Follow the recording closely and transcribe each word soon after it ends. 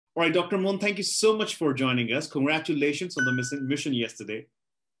All right, Dr. Mohan, thank you so much for joining us. Congratulations on the mission yesterday.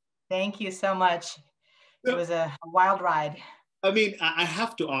 Thank you so much. It was a wild ride. I mean, I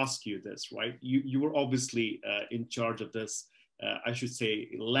have to ask you this, right? You were obviously in charge of this, I should say,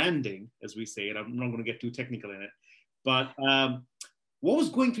 landing, as we say, and I'm not going to get too technical in it. But what was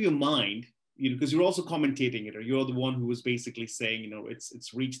going through your mind? Because you're also commentating it, or you're the one who was basically saying,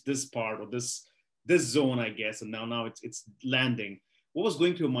 it's reached this part or this zone, I guess, and now it's landing. What was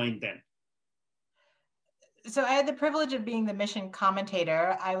going through your mind then? So I had the privilege of being the mission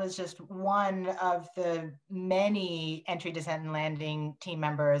commentator. I was just one of the many entry, descent, and landing team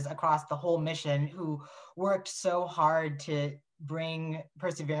members across the whole mission who worked so hard to bring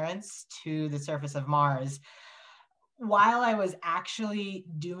Perseverance to the surface of Mars. While I was actually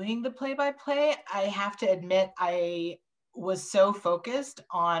doing the play-by-play, I have to admit I was so focused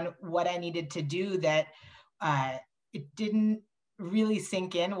on what I needed to do that it didn't really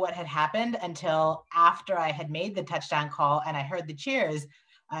sink in what had happened until after I had made the touchdown call and I heard the cheers.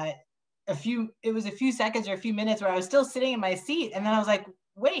 It was a few seconds or a few minutes where I was still sitting in my seat, and then I was like,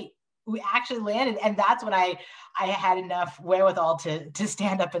 wait, we actually landed. And that's when I had enough wherewithal to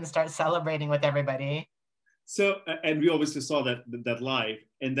stand up and start celebrating with everybody. So, and we obviously saw that live.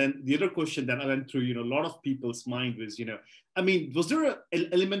 And then the other question that I went through, a lot of people's mind was, I mean, was there an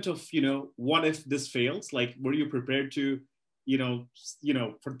element of, what if this fails? Like, were you prepared to,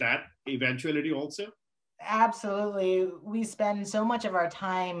 for that eventuality also? Absolutely. We spend so much of our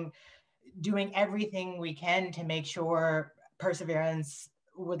time doing everything we can to make sure Perseverance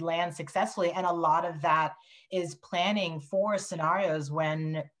would land successfully. And a lot of that is planning for scenarios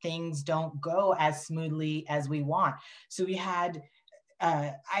when things don't go as smoothly as we want. So we had,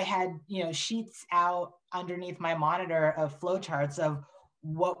 I had, sheets out underneath my monitor of flowcharts of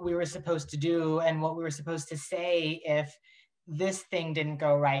what we were supposed to do and what we were supposed to say if this thing didn't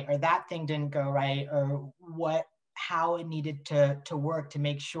go right or that thing didn't go right, or how it needed to work to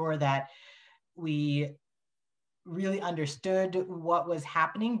make sure that we really understood what was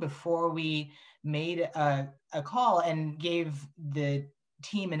happening before we made a call and gave the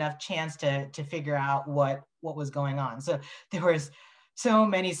team enough chance to figure out what was going on. So there was so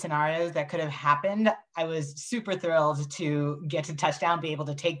many scenarios that could have happened. I was super thrilled to get to touchdown, be able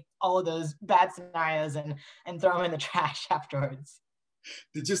to take all of those bad scenarios and throw them in the trash afterwards.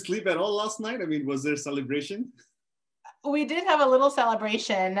 Did you sleep at all last night? I mean, was there a celebration? We did have a little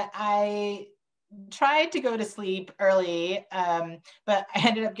celebration. I tried to go to sleep early, but I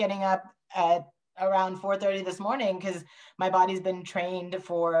ended up getting up at around 4:30 this morning because my body's been trained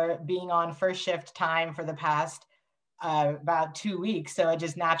for being on first shift time for the past about 2 weeks. So I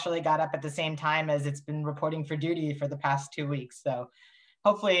just naturally got up at the same time as it's been reporting for duty for the past 2 weeks. So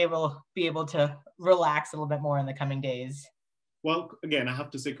hopefully we'll be able to relax a little bit more in the coming days. Well, again, I have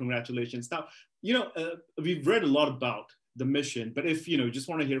to say congratulations. Now, we've read a lot about the mission, but if, just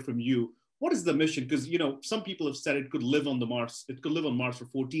want to hear from you, what is the mission? Because, some people have said it could live on Mars for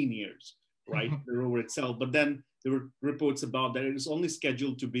 14 years, right? The rover itself. But then there were reports about that it is only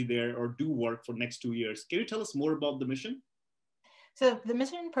scheduled to be there or do work for next 2 years. Can you tell us more about the mission? So the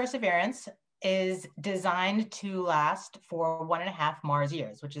mission Perseverance is designed to last for 1.5 Mars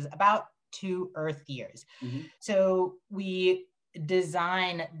years, which is about 2 Earth years. Mm-hmm. So we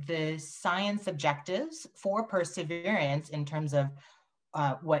design the science objectives for Perseverance in terms of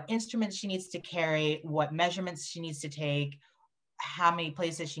what instruments she needs to carry, what measurements she needs to take, how many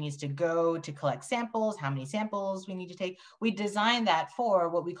places she needs to go to collect samples, how many samples we need to take. We design that for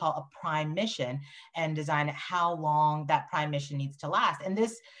what we call a prime mission and design how long that prime mission needs to last. And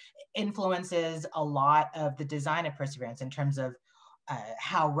this influences a lot of the design of Perseverance in terms of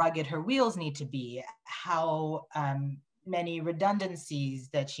how rugged her wheels need to be, how many redundancies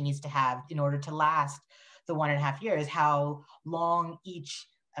that she needs to have in order to last the 1.5 years, how long each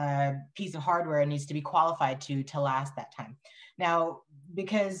piece of hardware needs to be qualified to last that time. Now,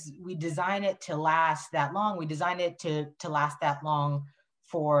 because we design it to last that long, we design it to last that long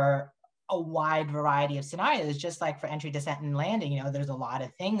for a wide variety of scenarios, just like for entry, descent, and landing. There's a lot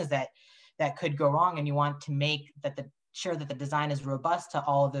of things that could go wrong, and you want to make sure that the design is robust to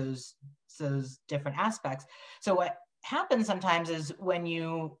all of those different aspects. So what happens sometimes is when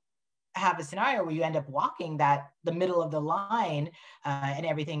you have a scenario where you end up walking the middle of the line and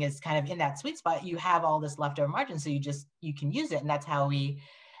everything is kind of in that sweet spot, you have all this leftover margin, so you can use it. And that's how we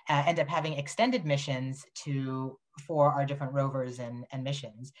end up having extended missions for our different rovers and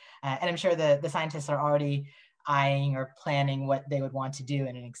missions. And I'm sure the scientists are already eyeing or planning what they would want to do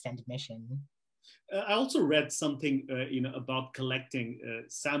in an extended mission. I also read something, about collecting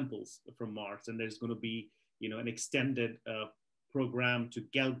samples from Mars, and there's going to be, an extended program to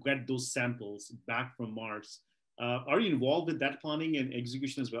get those samples back from Mars. Are you involved with that planning and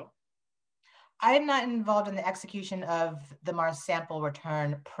execution as well? I am not involved in the execution of the Mars sample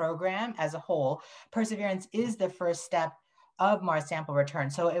return program as a whole. Perseverance is the first step of Mars sample return.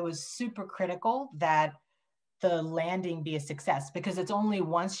 So it was super critical that the landing be a success, because it's only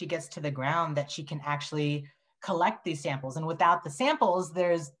once she gets to the ground that she can actually collect these samples. And without the samples,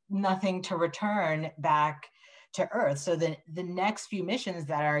 there's nothing to return back to Earth. So the next few missions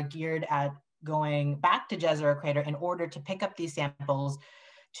that are geared at going back to Jezero Crater in order to pick up these samples,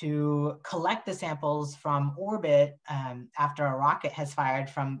 to collect the samples from orbit after a rocket has fired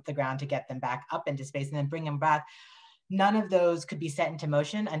from the ground to get them back up into space and then bring them back, none of those could be set into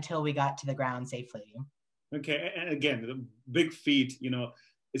motion until we got to the ground safely. Okay, and again, the big feat,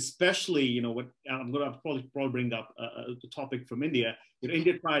 especially, what I'm going to probably bring up the topic from India.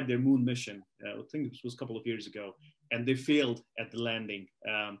 India tried their moon mission, I think it was a couple of years ago, and they failed at the landing.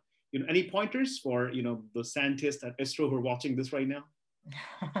 Any pointers for, the scientists at ISRO who are watching this right now?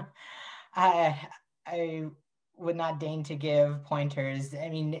 I would not deign to give pointers. I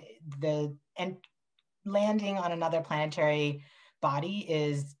mean, landing on another planetary body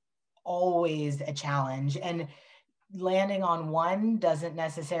is always a challenge, and landing on one doesn't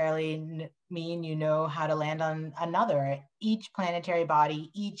necessarily mean you know how to land on another. Each planetary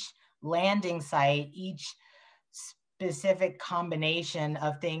body, each landing site, each specific combination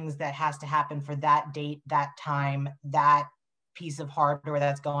of things that has to happen for that date, that time, that piece of hardware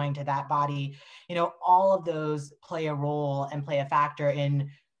that's going to that body, all of those play a role and play a factor in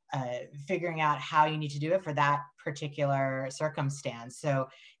figuring out how you need to do it for that particular circumstance. So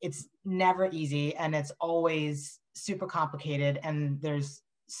it's never easy, and it's always super complicated, and there's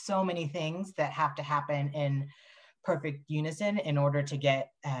so many things that have to happen in perfect unison in order to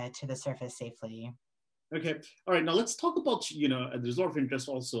get to the surface safely. Okay. All right. Now let's talk about, there's a lot of interest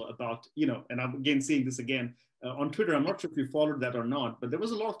also about, and I'm again seeing this again on Twitter. I'm not sure if you followed that or not, but there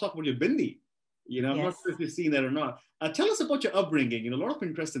was a lot of talk about your bindi. I'm Yes. not sure if you've seen that or not. Tell us about your upbringing. A lot of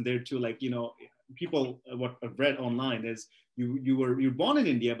interest in there too. Like, people, what I've read online is you were born in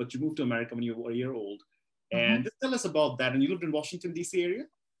India, but you moved to America when you were a year old. And just tell us about that. And you lived in Washington, D.C. area?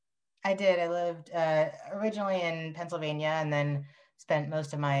 I did. I lived originally in Pennsylvania, and then spent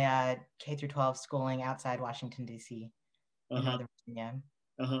most of my K through 12 schooling outside Washington, D.C. in Northern Virginia.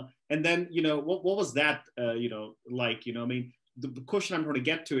 And then, what was that, like, I mean, the question I'm trying to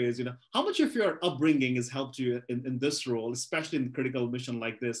get to is, how much of your upbringing has helped you in this role, especially in a critical mission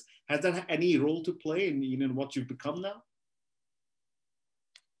like this? Has that had any role to play in, what you've become now?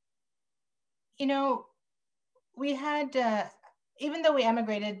 We had, even though we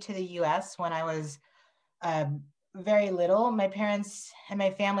emigrated to the U.S. when I was very little, my parents and my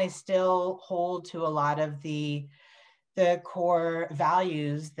family still hold to a lot of the core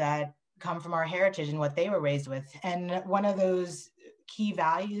values that come from our heritage and what they were raised with. And one of those key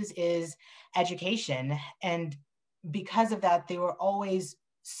values is education. And because of that, they were always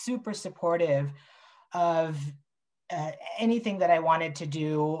super supportive of anything that I wanted to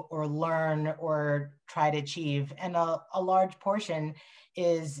do or learn or try to achieve. And a large portion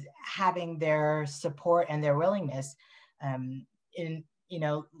is having their support and their willingness in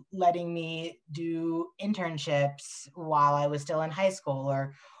letting me do internships while I was still in high school,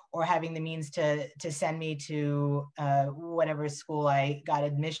 or having the means to send me to whatever school I got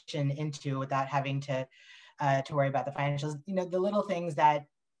admission into without having to worry about the financials. The little things that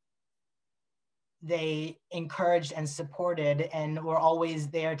they encouraged and supported and were always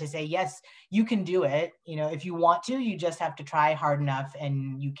there to say, yes, you can do it. If you want to, you just have to try hard enough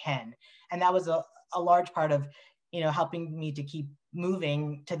and you can. And that was a large part of, helping me to keep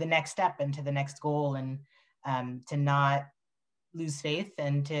moving to the next step and to the next goal, and to not lose faith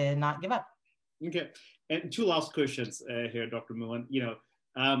and to not give up. Okay. And two last questions here, Dr. Mohan.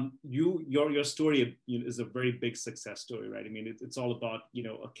 Your story is a very big success story, right? I mean, it's all about,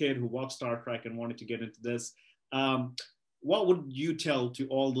 a kid who watched Star Trek and wanted to get into this. What would you tell to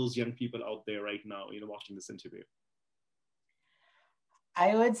all those young people out there right now, watching this interview?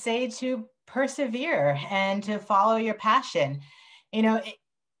 I would say to persevere and to follow your passion.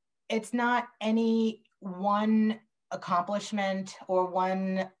 It's not any one accomplishment or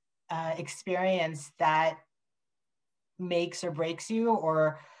one experience that makes or breaks you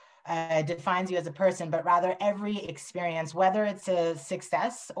or defines you as a person, but rather every experience, whether it's a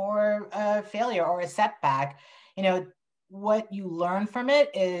success or a failure or a setback, what you learn from it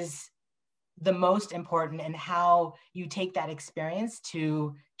is the most important, and how you take that experience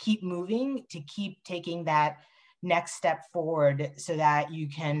to keep moving, to keep taking that next step forward so that you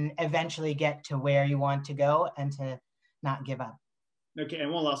can eventually get to where you want to go and to not give up. Okay,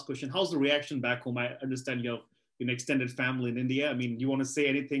 and one last question. How's the reaction back home? I understand you have an extended family in India. I mean, you want to say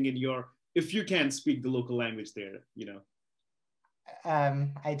anything in your, if you can speak the local language there, you know?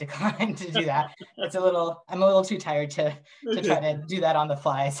 I decline to do that. It's I'm a little too tired to try to do that on the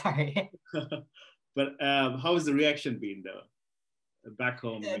fly, sorry. But how has the reaction been though, back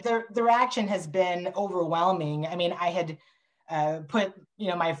home? The reaction has been overwhelming. I mean, I had put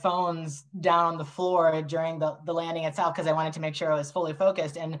my phones down on the floor during the landing itself because I wanted to make sure I was fully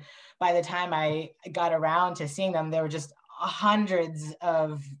focused. And by the time I got around to seeing them, there were just hundreds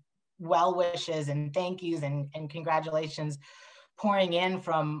of well wishes and thank yous and congratulations pouring in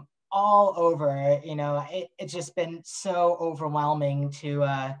from all over. It's just been so overwhelming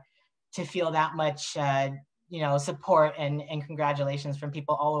to feel that much support and congratulations from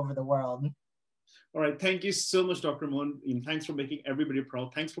people all over the world. All right, thank you so much, Dr. Mohan. Thanks for making everybody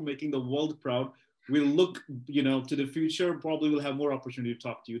proud. Thanks for making the world proud. We'll look, to the future. Probably we'll have more opportunity to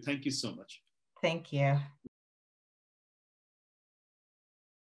talk to you. Thank you so much. Thank you.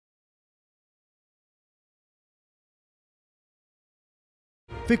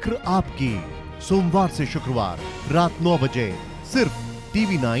 फिक्र आपकी, सोमवार से शुक्रवार रात 9 बजे सिर्फ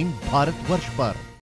TV9 Bharatvarsh पर।